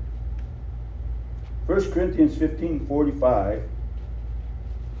 1 Corinthians 15:45.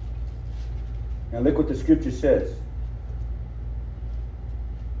 And look what the scripture says.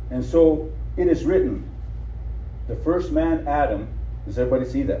 And so it is written, the first man, Adam, does everybody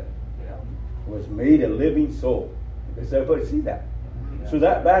see that? Yeah. Was made a living soul. Does everybody see that? So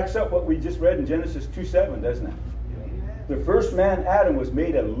that backs up what we just read in Genesis 2:7, doesn't it? The first man, Adam, was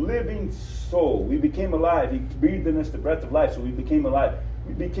made a living soul. We became alive. He breathed in us the breath of life, so we became alive.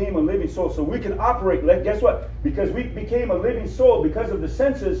 We became a living soul, so we can operate. Guess what? Because we became a living soul, because of the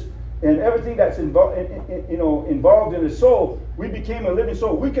senses and everything that's involved in the soul, we became a living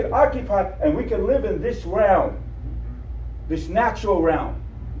soul. We can occupy and we can live in this realm, this natural realm.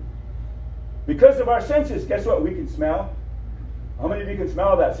 Because of our senses, guess what? We can smell. How many of you can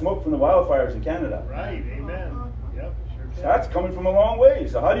smell that smoke from the wildfires in Canada? Right, amen. Yep, sure can. That's coming from a long way.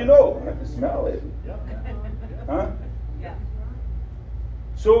 So how do you know? I can smell it. Yep. Huh? Yeah.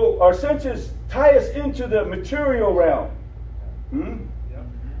 So our senses tie us into the material realm. Yep.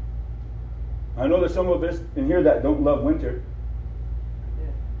 I know there's some of us in here that don't love winter.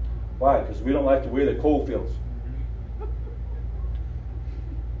 Why? Because we don't like the way the cold feels.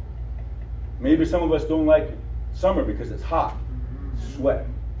 Maybe some of us don't like summer because it's hot. Sweat.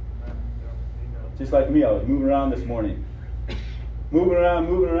 Just like me, I was moving around this morning. Moving around,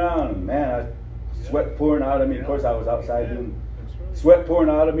 and man, sweat pouring out of me. Of course, I was outside doing sweat pouring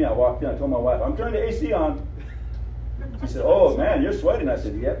out of me. I walked in, I told my wife, I'm turning the AC on. She said, oh man, you're sweating. I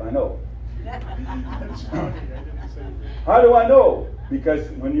said, yep, I know. How do I know? Because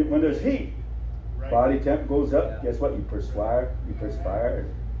when there's heat, body temp goes up. Guess what? You perspire.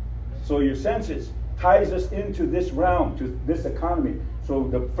 So your senses ties us into this realm, to this economy. So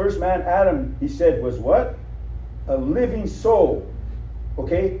the first man, Adam, he said, was what? A living soul.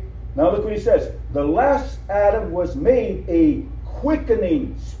 Okay? Now look what he says. The last Adam was made a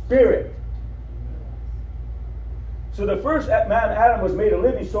quickening spirit. So the first man, Adam, was made a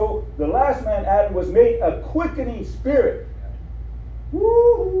living soul. The last man, Adam, was made a quickening spirit.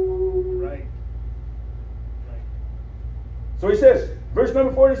 Woo! Right. So he says, verse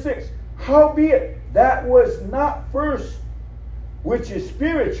number 46, howbeit that was not first which is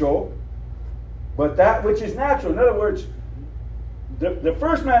spiritual, but that which is natural. In other words, the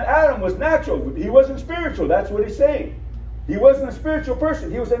first man, Adam, was natural. He wasn't spiritual. That's what he's saying. He wasn't a spiritual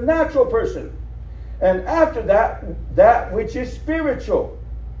person. He was a natural person. And after that, that which is spiritual.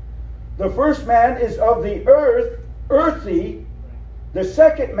 The first man is of the earth, earthy. The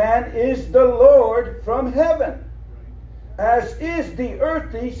second man is the Lord from heaven. As is the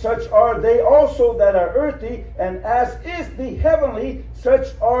earthy, such are they also that are earthy, and as is the heavenly, such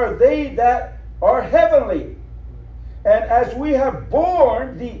are they that are heavenly. And as we have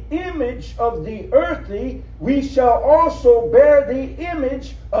borne the image of the earthy, we shall also bear the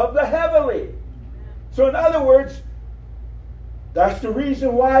image of the heavenly. So in other words, that's the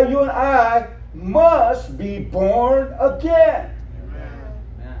reason why you and I must be born again.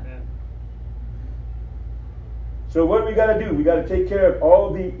 Amen. So what do we got to do? We got to take care of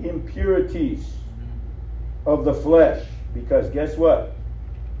all the impurities of the flesh. Because guess what?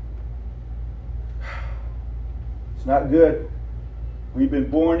 It's not good. We've been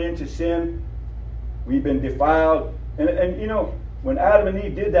born into sin. We've been defiled. And you know, when Adam and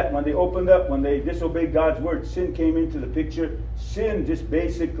Eve did that, when they opened up, when they disobeyed God's word, sin came into the picture. Sin just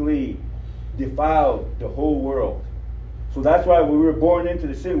basically defiled the whole world. So that's why we were born into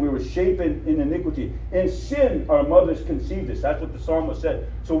the sin. We were shapen in iniquity. In sin, our mothers conceived us. That's what the psalmist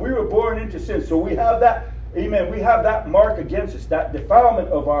said. So we were born into sin. So we have that, amen, we have that mark against us, that defilement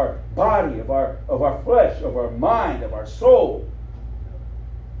of our body, of our flesh, of our mind, of our soul.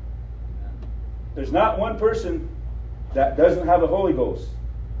 There's not one person that doesn't have the Holy Ghost.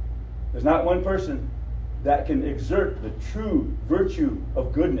 There's not one person that can exert the true virtue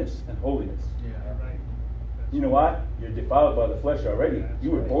of goodness and holiness. Yeah, right. You know why? You're defiled by the flesh already.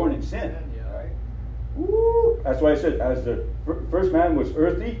 You were born in sin. Yeah. Right? Woo! That's why I said, as the first man was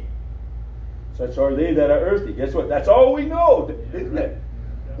earthy, such are they that are earthy. Guess what? That's all we know, isn't it?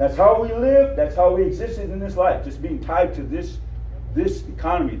 That's how we live. That's how we existed in this life. Just being tied to this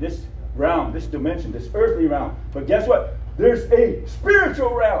economy, this realm, this dimension, this earthly realm. But guess what? There's a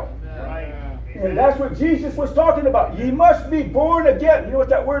spiritual realm. Right. And that's what Jesus was talking about. Ye must be born again. You know what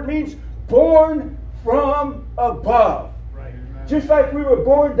that word means? Born from above. Right. Just like we were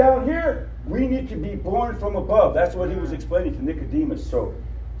born down here, we need to be born from above. That's what he was explaining to Nicodemus. So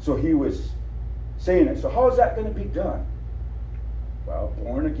he was saying it. So how is that going to be done? Well,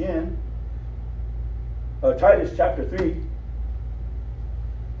 born again. Titus chapter 3.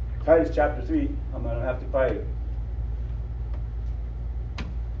 Titus chapter 3. I'm going to have to find it.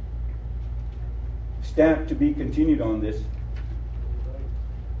 Stamp to be continued on this.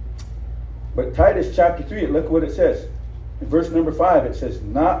 But Titus chapter 3, look what it says. In verse number 5, it says,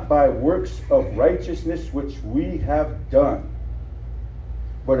 not by works of righteousness which we have done,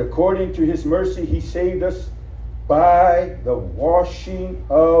 but according to his mercy he saved us by the washing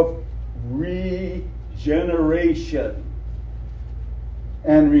of regeneration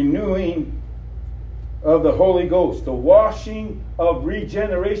and renewing of the Holy Ghost. The washing of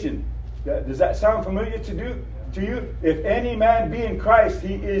regeneration. Does that sound familiar to you? If any man be in Christ,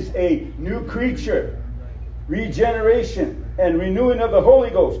 he is a new creature. regeneration and renewing of the Holy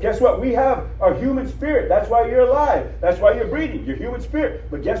Ghost. Guess what? We have our human spirit. That's why you're alive. That's why you're breathing. Your human spirit.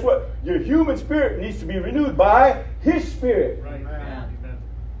 But guess what? Your human spirit needs to be renewed by His Spirit. Right. Amen.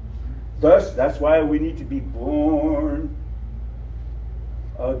 Thus, that's why we need to be born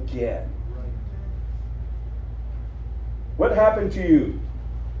again. Right. What happened to you?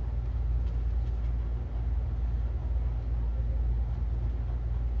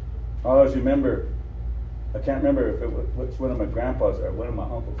 I always remember, I can't remember if it was one of my grandpas or one of my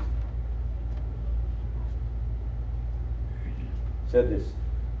uncles said this.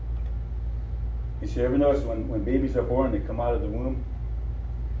 He said, ever notice when babies are born, they come out of the womb?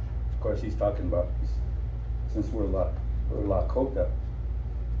 Of course, he's talking about, since we're Lakota.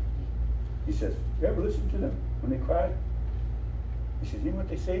 He says, you ever listen to them when they cry? He says, you know what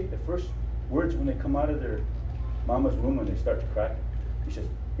they say? The first words when they come out of their mama's womb, when they start to cry? He says,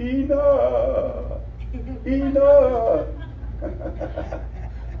 Ina! Ina!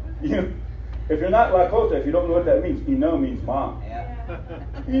 If you're not Lakota, if you don't know what that means, Ina means mom. Yeah.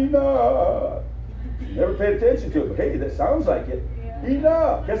 Ina! You never paid attention to it, but hey, that sounds like it.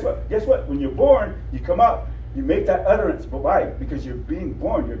 Ina! Guess what? Guess what? When you're born, you come out, you make that utterance. But why? Because you're being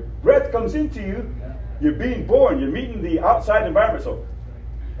born. Your breath comes into you. You're being born. You're meeting the outside environment. So,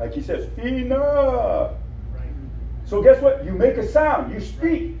 like he says, Ina! So guess what? You make a sound. You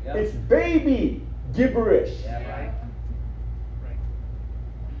speak. Yep. It's baby gibberish. Yeah,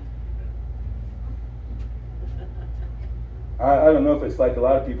 right. I don't know if it's like a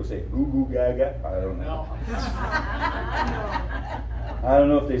lot of people say, goo goo gaga. I don't know. No. I don't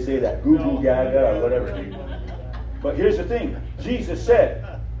know if they say that, goo goo gaga or whatever. But here's the thing. Jesus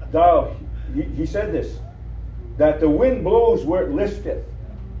said, he said this, that the wind blows where it listeth.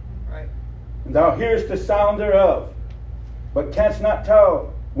 Right. And thou hearest the sound thereof, but canst not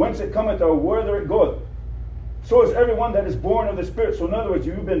tell whence it cometh or whither it goeth. So is everyone that is born of the Spirit. So in other words,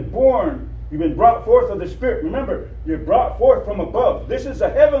 you've been born, you've been brought forth of the Spirit. Remember, you're brought forth from above. This is a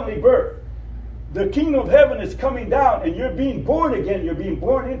heavenly birth. The kingdom of heaven is coming down, and you're being born again. You're being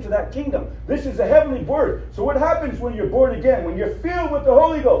born into that kingdom. This is a heavenly birth. So what happens when you're born again? When you're filled with the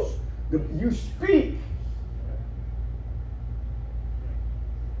Holy Ghost, you speak.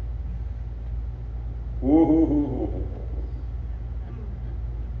 Ooh.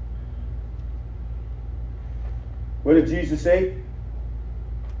 What did Jesus say?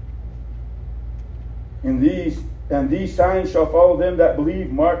 And these signs shall follow them that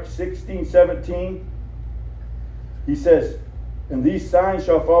believe. Mark 16:17. He says, and these signs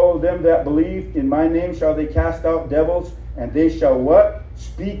shall follow them that believe. In my name shall they cast out devils, and they shall what?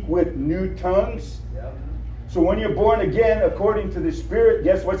 Speak with new tongues. Yep. So when you're born again, according to the Spirit,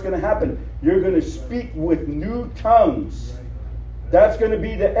 guess what's going to happen? You're going to speak with new tongues. That's going to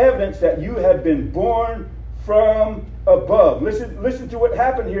be the evidence that you have been born from above. Listen to what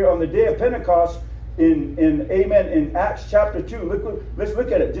happened here on the day of Pentecost in Acts chapter 2. Let's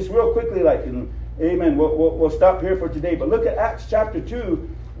look at it just real quickly, amen. We'll stop here for today. But look at Acts chapter 2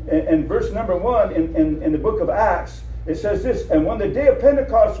 and verse number 1 in the book of Acts. It says this, and when the day of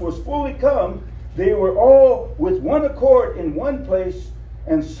Pentecost was fully come, they were all with one accord in one place,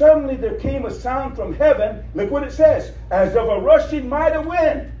 and suddenly there came a sound from heaven. Look what it says, as of a rushing mighty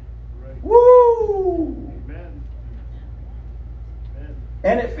wind. Right. Woo! Amen. Amen.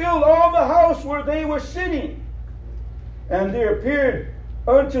 And it filled all the house where they were sitting. And there appeared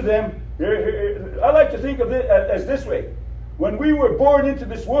unto them, I like to think of it as this way. When we were born into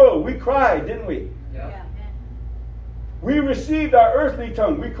this world, we cried, didn't we? Yeah. We received our earthly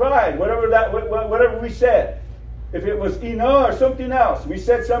tongue. We cried, whatever we said. If it was Ina or something else, we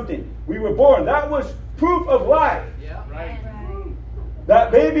said something. We were born. That was proof of life. Yeah. Right.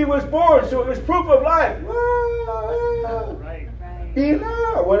 That baby was born, so it was proof of life. Right.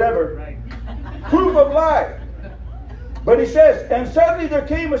 Ina, whatever. Right. Proof of life. But he says, and suddenly there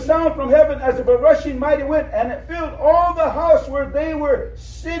came a sound from heaven as of a rushing mighty wind, and it filled all the house where they were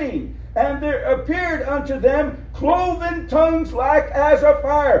sitting. And there appeared unto them cloven tongues like as of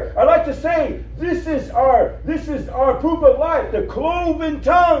fire. I like to say, this is our proof of life, the cloven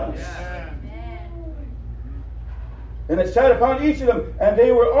tongues. Yeah. And it sat upon each of them, and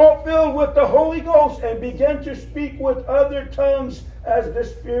they were all filled with the Holy Ghost, and began to speak with other tongues as the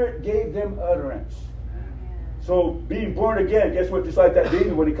Spirit gave them utterance. So being born again, guess what? Just like that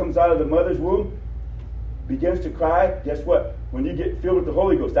baby when he comes out of the mother's womb, begins to cry, guess what? When you get filled with the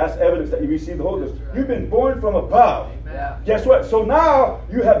Holy Ghost, that's evidence that you receive the Holy Ghost. You've been born from above. Amen. Guess what? So now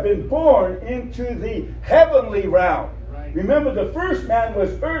you have been born into the heavenly realm. Right. Remember, the first man was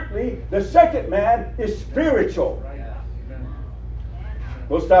earthly. The second man is spiritual. Right. Yeah. Amen.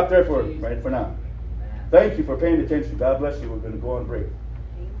 We'll stop there for now. Thank you for paying attention. God bless you. We're going to go on break.